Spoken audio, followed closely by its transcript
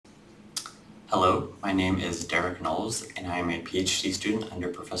Hello, my name is Derek Knowles, and I am a PhD student under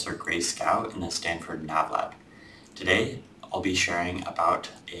Professor Grace Scow in the Stanford NavLab. Today, I'll be sharing about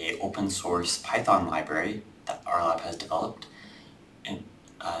an open source Python library that our lab has developed and,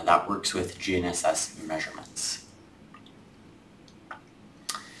 that works with GNSS measurements.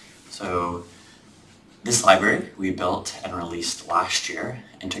 So, this library we built and released last year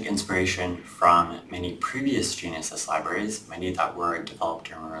and took inspiration from many previous GNSS libraries, many that were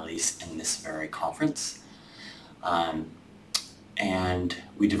developed and released in this very conference. And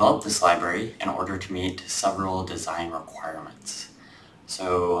we developed this library in order to meet several design requirements.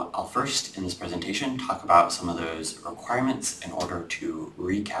 So I'll first, in this presentation, talk about some of those requirements in order to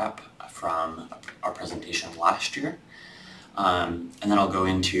recap from our presentation last year. And then I'll go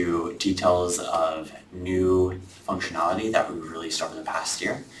into details of new functionality that we've released over the past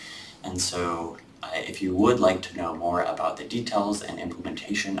year. And so if you would like to know more about the details and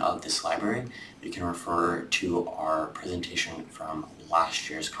implementation of this library, you can refer to our presentation from last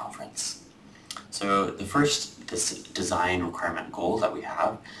year's conference. So the first design requirement goal that we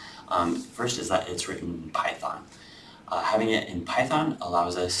have, first is that it's written in Python. Having it in Python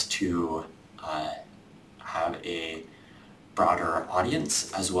allows us to have a broader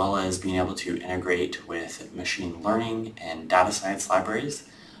audience, as well as being able to integrate with machine learning and data science libraries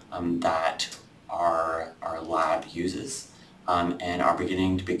that our lab uses and are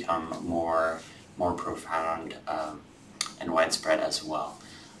beginning to become more profound and widespread as well.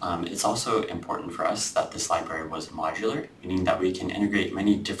 It's also important for us that this library was modular, meaning that we can integrate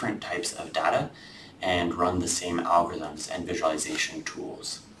many different types of data and run the same algorithms and visualization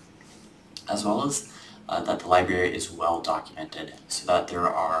tools, as well as that the library is well documented so that there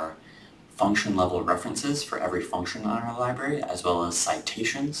are function level references for every function on our library, as well as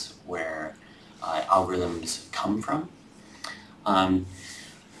citations where algorithms come from.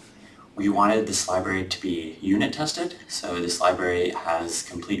 We wanted this library to be unit tested, so this library has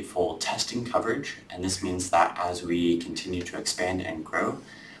complete full testing coverage, and this means that as we continue to expand and grow,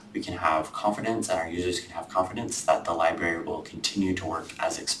 we can have confidence, and our users can have confidence that the library will continue to work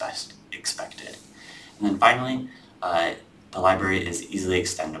as expected. And then finally, the library is easily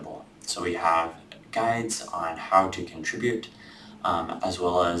extendable. So we have guides on how to contribute, as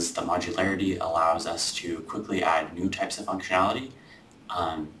well as the modularity allows us to quickly add new types of functionality.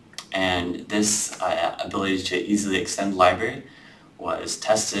 And this ability to easily extend the library was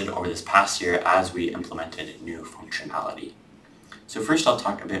tested over this past year as we implemented new functionality. So first I'll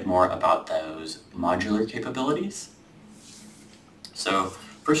talk a bit more about those modular capabilities. So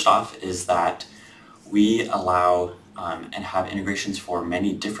first off is that we allow and have integrations for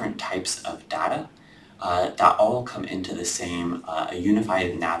many different types of data that all come into the same a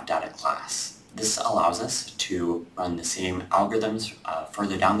unified nav data class. This allows us to run the same algorithms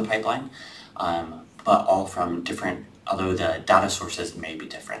further down the pipeline, but all from different, although the data sources may be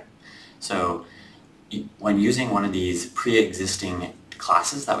different. So when using one of these pre-existing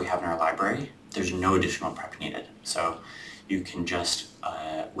classes that we have in our library, there's no additional prep needed. So you can just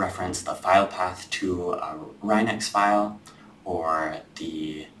reference the file path to a Rhinex file or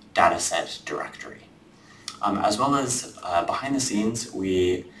the dataset directory. As well as behind the scenes,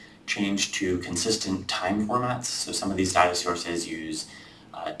 we changed to consistent time formats. So some of these data sources use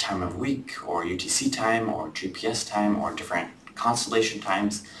time of week or UTC time or GPS time or different constellation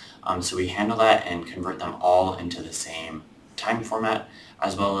times. So we handle that and convert them all into the same time format,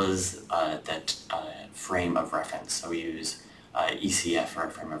 as well as that frame of reference. So we use ECF for a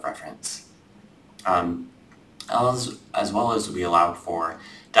frame of reference. As well as we allow for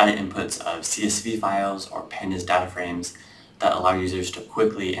data inputs of CSV files or pandas data frames that allow users to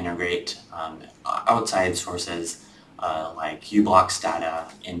quickly integrate outside sources like uBlocks data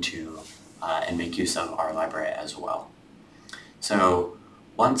into and make use of our library as well. So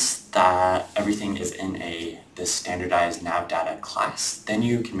once that everything is in this standardized nav data class, then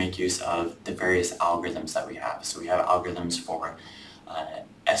you can make use of the various algorithms that we have. So we have algorithms for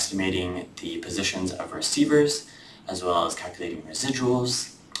estimating the positions of receivers, as well as calculating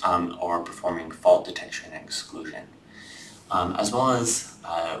residuals, or performing fault detection and exclusion. As well as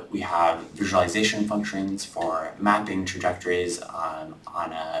we have visualization functions for mapping trajectories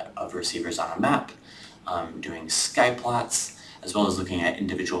of receivers on a map, doing sky plots, as well as looking at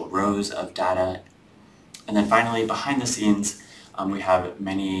individual rows of data. And then finally, behind the scenes, we have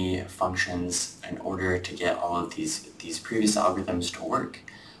many functions in order to get all of these previous algorithms to work,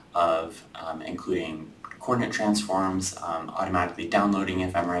 including coordinate transforms, automatically downloading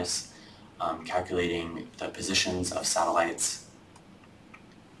ephemeris, calculating the positions of satellites.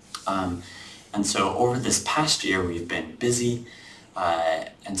 And so over this past year, we've been busy,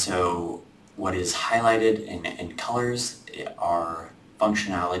 and so what is highlighted in colors are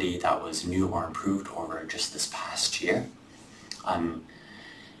functionality that was new or improved over just this past year.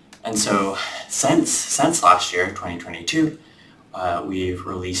 And so since last year, 2022, we've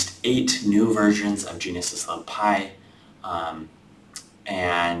released 8 new versions of GNSS LibPy,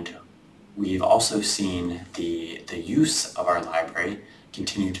 and we've also seen the use of our library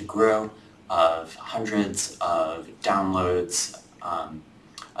continue to grow, of hundreds of downloads,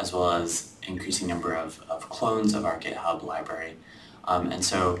 as well as increasing number of clones of our GitHub library. And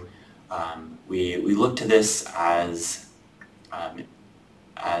so we look to this as an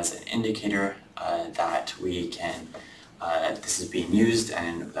indicator that we can, this is being used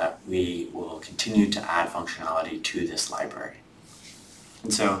and that we will continue to add functionality to this library.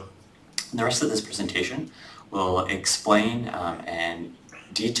 And so the rest of this presentation will explain and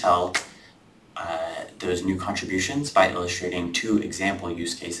detail those new contributions by illustrating 2 example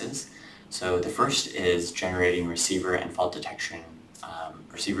use cases. So the first is generating receiver and fault detection,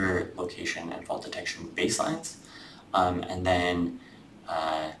 receiver location and fault detection baselines, and then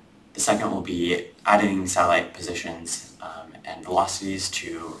the second will be adding satellite positions and velocities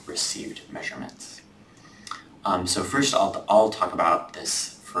to received measurements. So first I'll talk about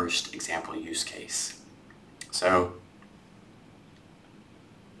this first example use case. So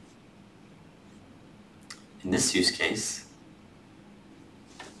in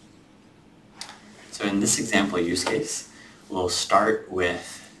this example use case, we'll start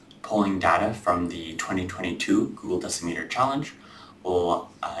with pulling data from the 2022 Google Decimeter Challenge. We'll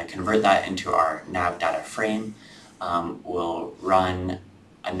convert that into our nav data frame. We'll run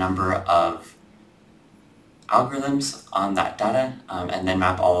a number of algorithms on that data, and then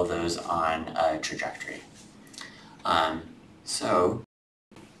map all of those on a trajectory. So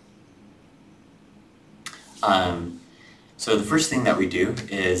the first thing that we do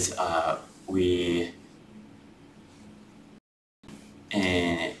is we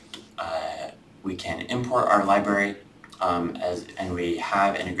can import our library, and we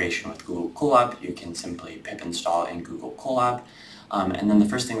have integration with Google Colab. You can simply pip install in Google Colab, and then the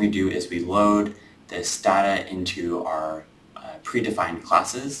first thing we do is we load this data into our predefined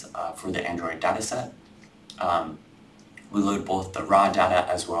classes for the Android dataset. We load both the raw data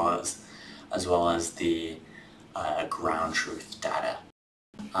as well as the ground truth data.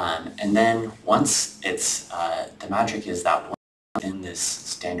 And then once it's, the magic is that in this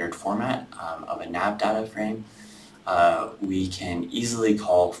standard format of a nav data frame, we can easily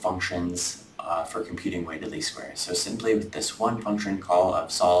call functions for computing weighted least squares. So simply with this one function call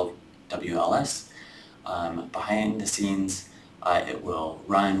of solve WLS, behind the scenes it will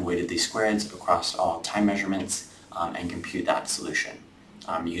run weighted least squares across all time measurements and compute that solution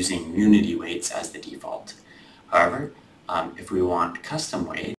using unity weights as the default. However, if we want custom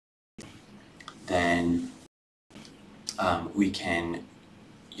weight, then we can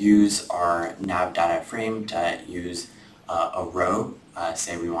use our nav data frame to use a row.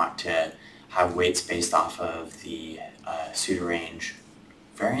 Say we want to have weights based off of the pseudo-range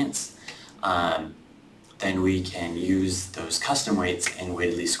variance. Then we can use those custom weights in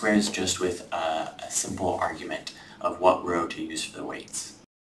weighted least squares just with a simple argument of what row to use for the weights.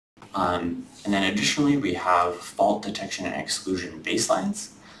 And then additionally, we have fault detection and exclusion baselines.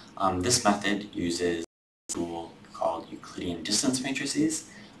 This method uses a tool called Euclidean distance matrices.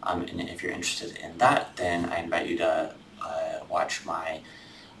 And if you're interested in that, then I invite you to watch my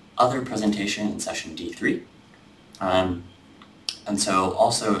other presentation in session D3. And so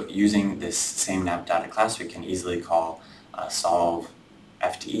also using this same nav data class, we can easily call solve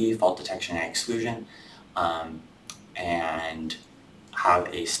FDE, fault detection and exclusion, and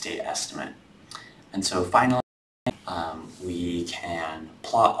have a state estimate. And so finally, we can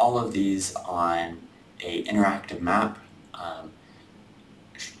plot all of these on an interactive map,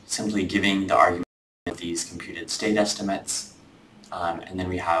 simply giving the argument of these computed state estimates, and then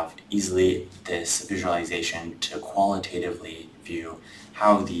we have easily this visualization to qualitatively view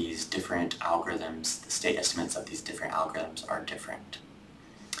how these different algorithms, the state estimates of these different algorithms are different.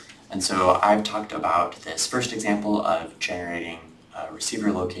 And so I've talked about this first example of generating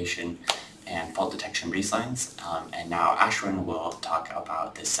receiver location and fault detection baselines, and now Ashwin will talk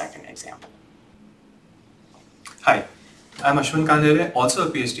about this second example. Hi, I'm Ashwin Kanhere, also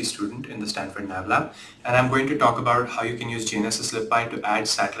a PhD student in the Stanford Nav Lab, and I'm going to talk about how you can use GNSS LibPy to add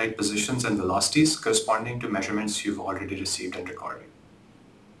satellite positions and velocities corresponding to measurements you've already received and recorded.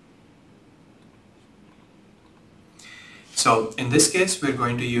 So in this case, we're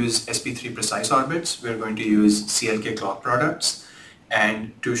going to use SP3 precise orbits, we're going to use CLK clock products,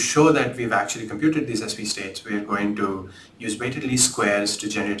 And to show that we've actually computed these SV states, we're going to use weighted least squares to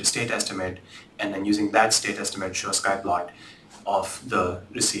generate a state estimate, and then using that state estimate show a sky plot of the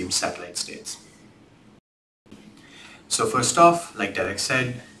received satellite states. So first off, like Derek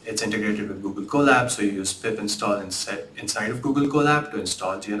said, it's integrated with Google Colab, so you use pip install inside of Google Colab to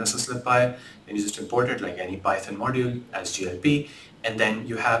install GNSS LibPy, and you just import it like any Python module as GLP, and then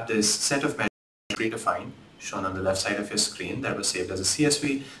you have this set of measures predefined shown on the left side of your screen that was saved as a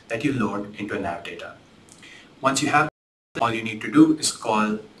CSV that you load into a nav data. Once you have that, all you need to do is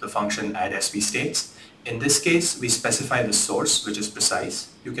call the function add_sv_states. In this case, we specify the source, which is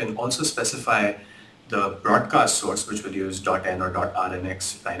precise. You can also specify the broadcast source, which will use .n or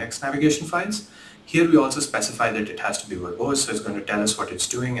 .rnx Linux navigation files. Here we also specify that it has to be verbose, so it's going to tell us what it's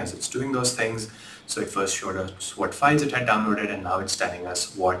doing as it's doing those things. So it first showed us what files it had downloaded, and now it's telling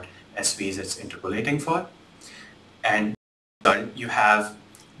us what SVs it's interpolating for. And you have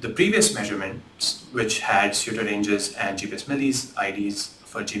the previous measurements, which had pseudo ranges and GPS millis, IDs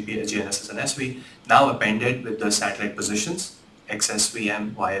for GPS, GNSS and SV, now appended with the satellite positions,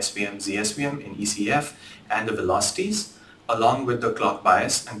 XSVM, YSVM, ZSVM in ECF, and the velocities, along with the clock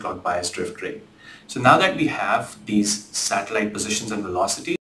bias and clock bias drift rate. So now that we have these satellite positions and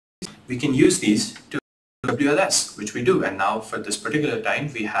velocities, we can use these to WLS, which we do. And now for this particular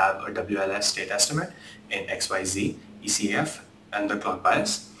time, we have a WLS state estimate in XYZ, ECF, and the clock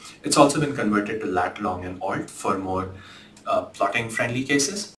bias. It's also been converted to lat, long, and alt for more plotting friendly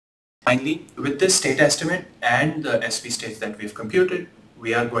cases. Finally, with this state estimate and the SV states that we've computed,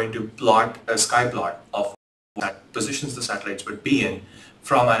 we are going to plot a sky plot of what positions the satellites would be in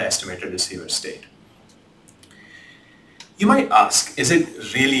from our estimated receiver state. You might ask, is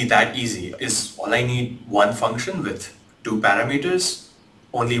it really that easy? Is all I need one function with two parameters?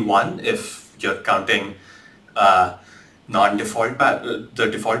 Only one if you're counting the default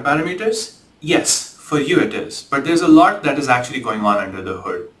parameters? Yes, for you it is. But there's a lot that is actually going on under the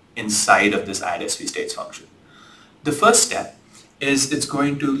hood inside of this add_sv_states function. The first step is it's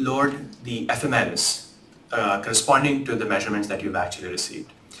going to load the ephemeris corresponding to the measurements that you've actually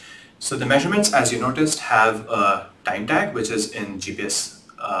received. So the measurements, as you noticed, have a time tag, which is in GPS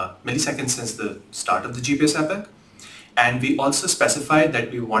milliseconds since the start of the GPS epoch. And we also specified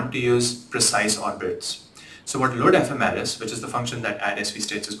that we want to use precise orbits. So what load ephemeris, which is the function that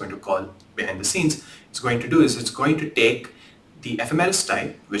add_sv_states is going to call behind the scenes, is going to do is it's going to take the ephemeris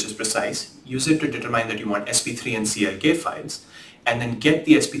type, which is precise, use it to determine that you want SP3 and CLK files, and then get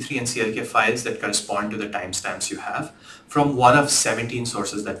the SP3 and CLK files that correspond to the timestamps you have from one of 17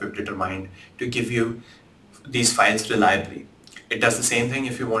 sources that we've determined to give you these files reliably. It does the same thing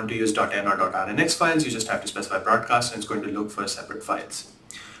if you want to use .n or .rnx files. You just have to specify broadcast, and it's going to look for separate files.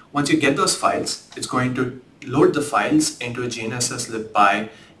 Once you get those files, it's going to load the files into a GNSS LibPy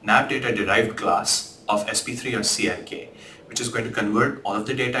nav data derived class of SP3 or CLK, which is going to convert all of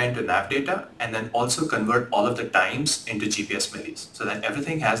the data into nav data and then also convert all of the times into GPS millis so that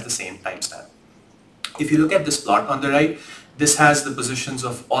everything has the same timestamp. If you look at this plot on the right, this has the positions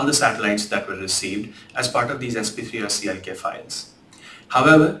of all the satellites that were received as part of these SP3 or CLK files.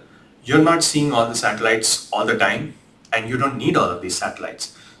 However, you're not seeing all the satellites all the time, and you don't need all of these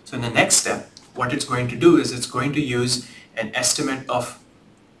satellites. So in the next step, what it's going to do is it's going to use an estimate of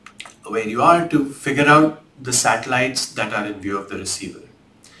where you are to figure out the satellites that are in view of the receiver.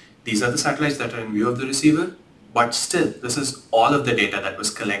 These are the satellites that are in view of the receiver, but still, this is all of the data that was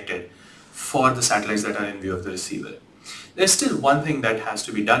collected for the satellites that are in view of the receiver. There's still one thing that has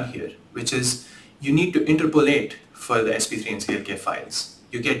to be done here, which is you need to interpolate for the SP3 and CLK files.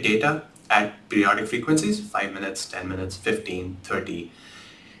 You get data at periodic frequencies, 5 minutes, 10 minutes, 15, 30,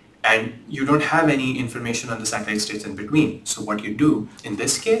 and you don't have any information on the satellite states in between. So what you do in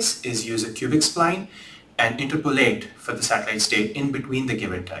this case is use a cubic spline and interpolate for the satellite state in between the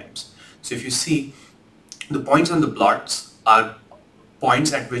given times. So if you see, the points on the plots are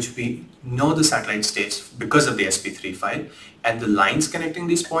points at which we know the satellite states because of the SP3 file, and the lines connecting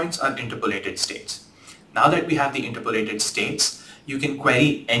these points are interpolated states. Now that we have the interpolated states, you can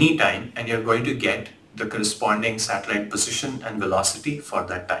query any time and you're going to get the corresponding satellite position and velocity for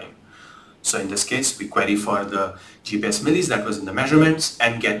that time. So in this case, we query for the GPS millis that was in the measurements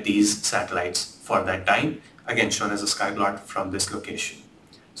and get these satellites for that time, again shown as a sky plot from this location.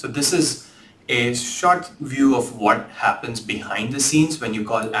 So this is a short view of what happens behind the scenes when you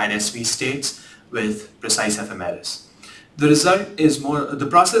call add_sv_states with precise ephemeris. The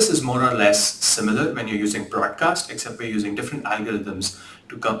process is more or less similar when you're using broadcast, except we're using different algorithms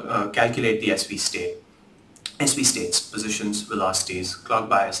to calculate the SV states, positions, velocities, clock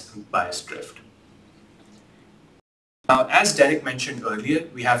bias, and bias drift. Now, as Derek mentioned earlier,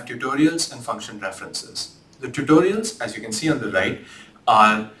 we have tutorials and function references. The tutorials, as you can see on the right,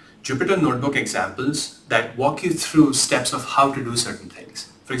 are Jupyter Notebook examples that walk you through steps of how to do certain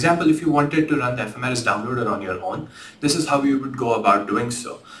things. For example, if you wanted to run the ephemeris downloader on your own, this is how you would go about doing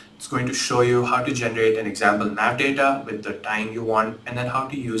so. It's going to show you how to generate an example nav data with the time you want, and then how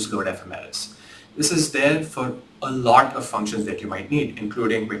to use load ephemeris. This is there for a lot of functions that you might need,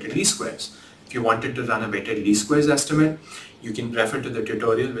 including weighted least squares. If you wanted to run a weighted least squares estimate, you can refer to the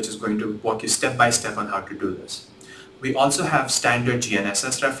tutorial, which is going to walk you step by step on how to do this. We also have standard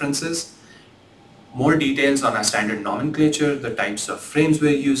GNSS references, more details on our standard nomenclature, the types of frames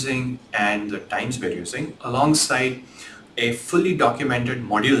we're using, and the times we're using, alongside a fully documented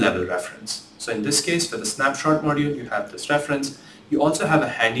module level reference. So in this case, for the snapshot module, you have this reference. You also have a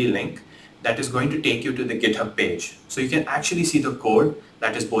handy link that is going to take you to the GitHub page. So you can actually see the code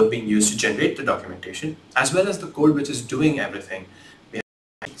that is both being used to generate the documentation, as well as the code which is doing everything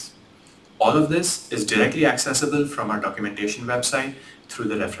behind. All of this is directly accessible from our documentation website through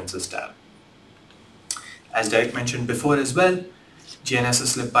the References tab. As Derek mentioned before as well,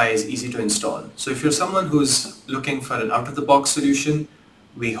 GNSS LibPy is easy to install. So if you're someone who's looking for an out-of-the-box solution,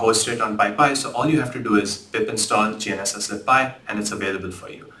 we host it on PyPy, so all you have to do is pip install GNSS LibPy and it's available for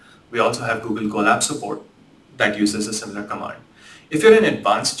you. We also have Google Colab support that uses a similar command. If you're an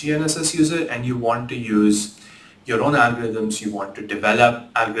advanced GNSS user and you want to use your own algorithms, you want to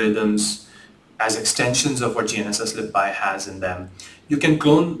develop algorithms as extensions of what GNSS LibPy has in them, you can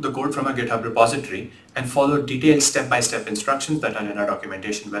clone the code from a GitHub repository and follow detailed step-by-step instructions that are in our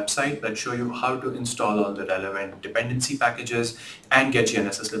documentation website that show you how to install all the relevant dependency packages and get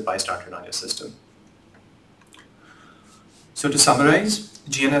GNSS LibPy started on your system. So to summarize,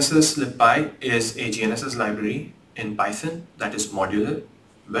 GNSS LibPy is a GNSS library in Python that is modular,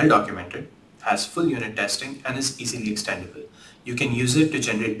 well documented, has full unit testing, and is easily extendable. You can use it to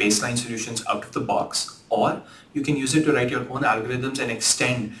generate baseline solutions out of the box, or you can use it to write your own algorithms and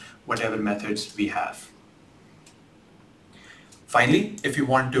extend whatever methods we have. Finally, if you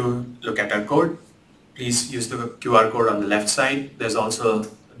want to look at our code, please use the QR code on the left side. There's also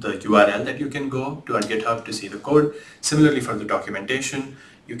the URL that you can go to our GitHub to see the code. Similarly, for the documentation,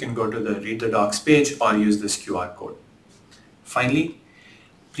 you can go to the Read the Docs page or use this QR code. Finally,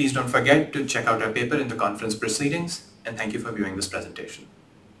 please don't forget to check out our paper in the conference proceedings, and thank you for viewing this presentation.